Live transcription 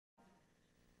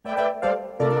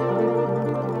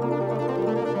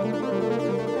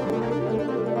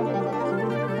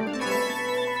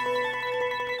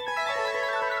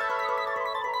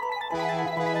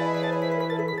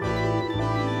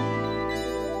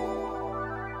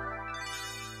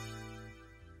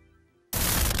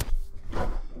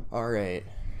Alright,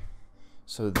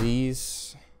 so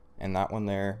these and that one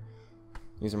there,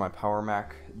 these are my Power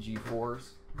Mac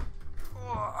G4s.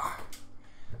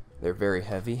 They're very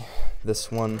heavy. This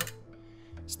one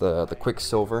is the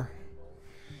Quicksilver.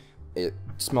 It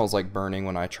smells like burning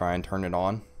when I try and turn it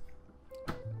on.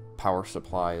 Power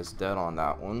supply is dead on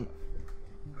that one.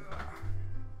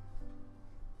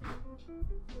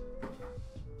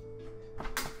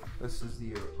 This is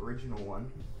the original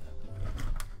one.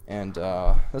 And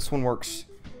this one works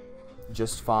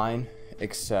just fine,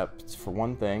 except for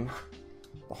one thing.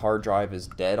 The hard drive is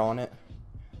dead on it.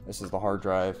 This is the hard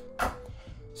drive,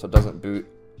 so it doesn't boot.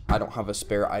 I don't have a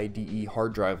spare IDE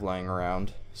hard drive laying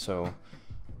around, so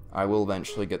I will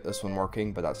eventually get this one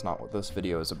working, but that's not what this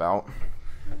video is about.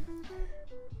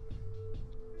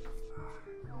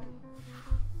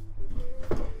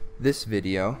 This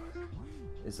video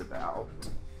is about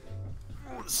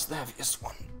what's the heaviest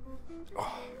one?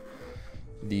 Oh,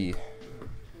 the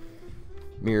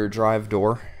mirror drive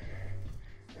door,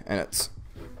 and it's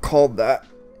called that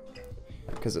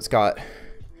because it's got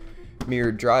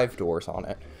mirrored drive doors on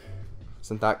it.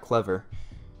 Isn't that clever?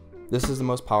 This is the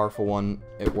most powerful one.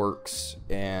 It works,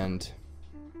 and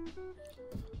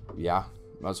yeah,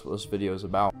 that's what this video is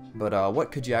about. But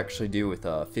what could you actually do with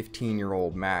a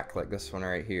 15-year-old Mac like this one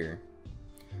right here?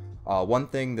 One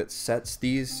thing that sets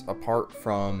these apart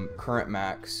from current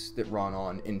Macs that run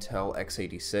on Intel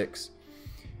x86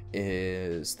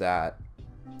 is that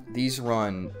these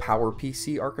run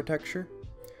PowerPC architecture,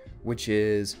 which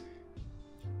is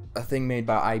a thing made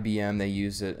by IBM. They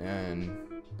use it in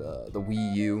the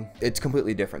Wii U. It's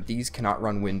completely different. These cannot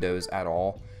run Windows at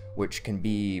all, which can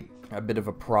be a bit of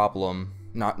a problem.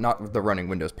 Not the running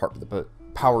Windows part, but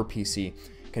PowerPC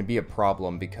can be a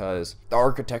problem because the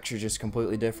architecture is just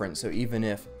completely different. So even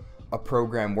if a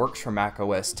program works for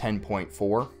macOS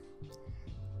 10.4,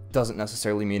 doesn't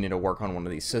necessarily mean it'll work on one of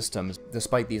these systems.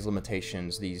 Despite these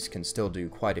limitations, these can still do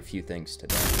quite a few things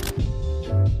today.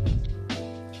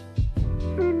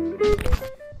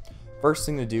 First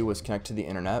thing to do was connect to the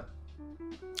internet.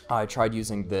 I tried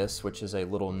using this, which is a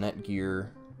little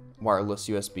Netgear wireless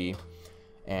USB,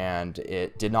 and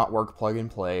it did not work plug and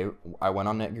play. I went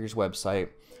on Netgear's website.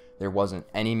 There wasn't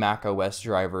any Mac OS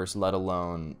drivers, let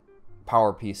alone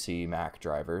PowerPC Mac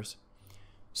drivers.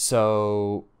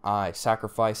 So I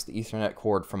sacrificed the Ethernet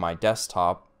cord from my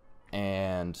desktop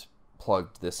and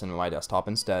plugged this into my desktop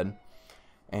instead,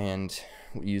 and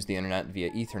used the internet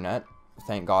via Ethernet.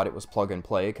 Thank God it was plug and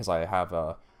play, because I have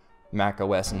a Mac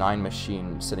OS 9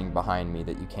 machine sitting behind me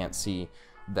that you can't see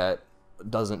that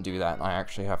doesn't do that, and I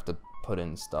actually have to put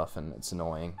in stuff, and it's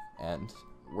annoying, and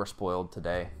we're spoiled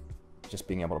today just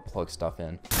being able to plug stuff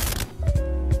in.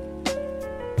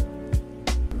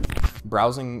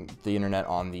 Browsing the internet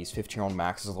on these 15-year-old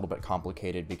Macs is a little bit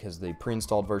complicated because the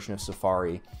pre-installed version of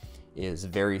Safari is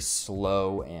very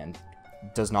slow and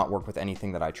does not work with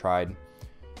anything that I tried.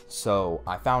 So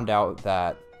I found out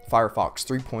that Firefox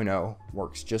 3.0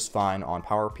 works just fine on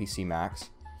PowerPC Macs,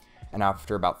 and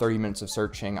after about 30 minutes of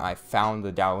searching, I found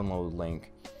the download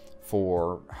link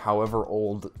for however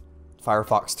old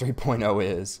Firefox 3.0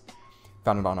 is.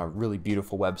 Found it on a really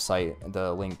beautiful website.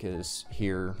 The link is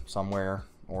here somewhere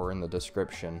or in the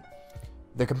description.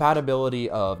 The compatibility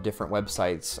of different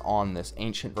websites on this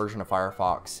ancient version of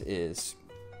Firefox is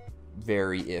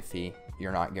very iffy.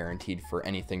 You're not guaranteed for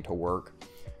anything to work.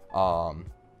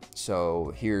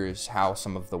 So here's how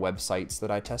some of the websites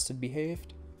that I tested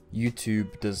behaved.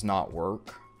 YouTube does not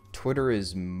work. Twitter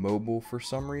is mobile for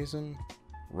some reason.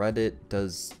 Reddit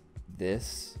does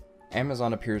this.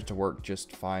 Amazon appears to work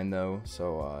just fine though,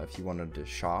 so if you wanted to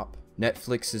shop.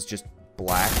 Netflix is just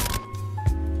black.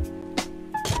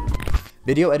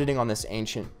 Video editing on this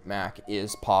ancient Mac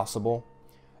is possible.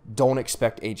 Don't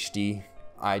expect HD.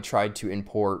 I tried to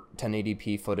import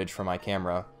 1080p footage from my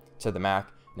camera to the Mac,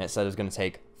 and it said it was going to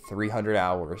take 300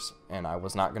 hours, and I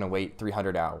was not going to wait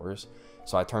 300 hours.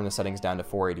 So I turned the settings down to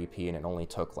 480p, and it only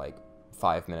took like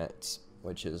 5 minutes,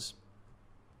 which is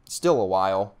still a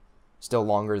while. Still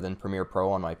longer than Premiere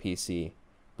Pro on my PC,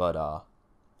 but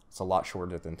it's a lot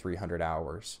shorter than 300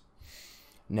 hours.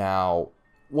 Now,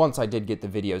 once I did get the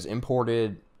videos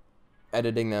imported,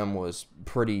 editing them was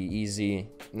pretty easy,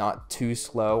 not too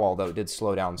slow, although it did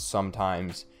slow down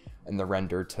sometimes, and the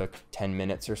render took 10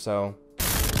 minutes or so.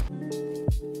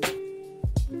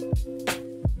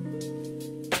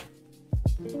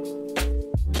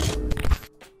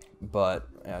 But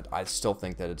I still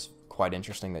think that it's quite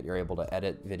interesting that you're able to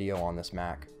edit video on this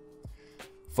Mac.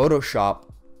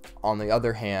 Photoshop, on the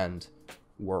other hand,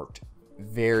 worked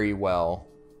very well.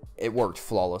 It worked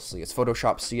flawlessly. It's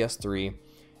Photoshop CS3,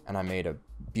 and I made a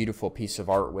beautiful piece of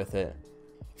art with it.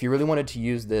 If you really wanted to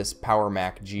use this Power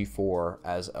Mac G4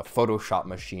 as a Photoshop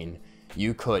machine,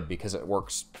 you could, because it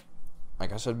works,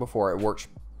 like I said before, it works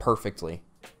perfectly.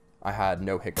 I had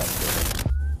no hiccups with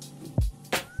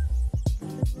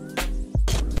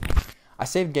it. I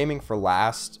saved gaming for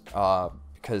last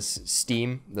because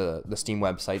Steam, the Steam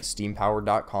website,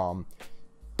 steampowered.com,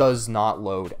 does not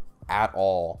load at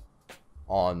all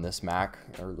on this Mac,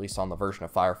 or at least on the version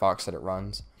of Firefox that it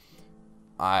runs.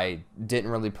 I didn't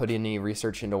really put any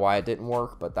research into why it didn't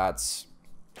work, but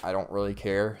I don't really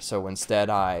care. So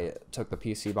instead I took the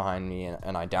PC behind me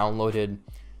and I downloaded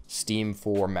Steam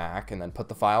for Mac and then put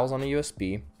the files on a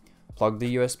USB, plugged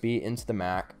the USB into the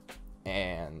Mac,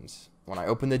 and when I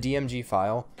opened the DMG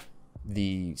file,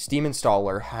 the Steam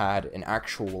installer had an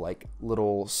actual like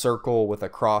little circle with a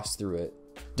cross through it.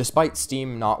 Despite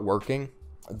Steam not working,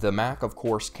 the Mac of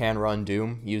course can run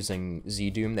Doom using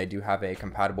ZDoom. They do have a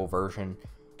compatible version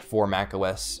for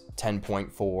macOS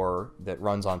 10.4 that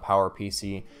runs on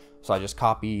PowerPC. So I just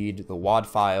copied the WAD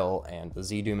file and the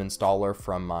ZDoom installer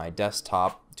from my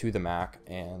desktop to the Mac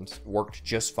and worked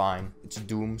just fine. It's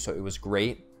Doom, so it was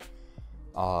great.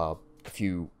 If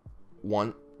you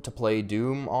want to play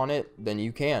Doom on it, then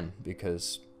you can,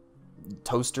 because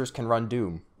toasters can run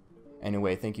Doom.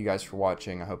 Anyway, thank you guys for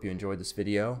watching. I hope you enjoyed this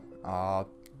video,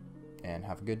 and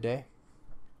have a good day.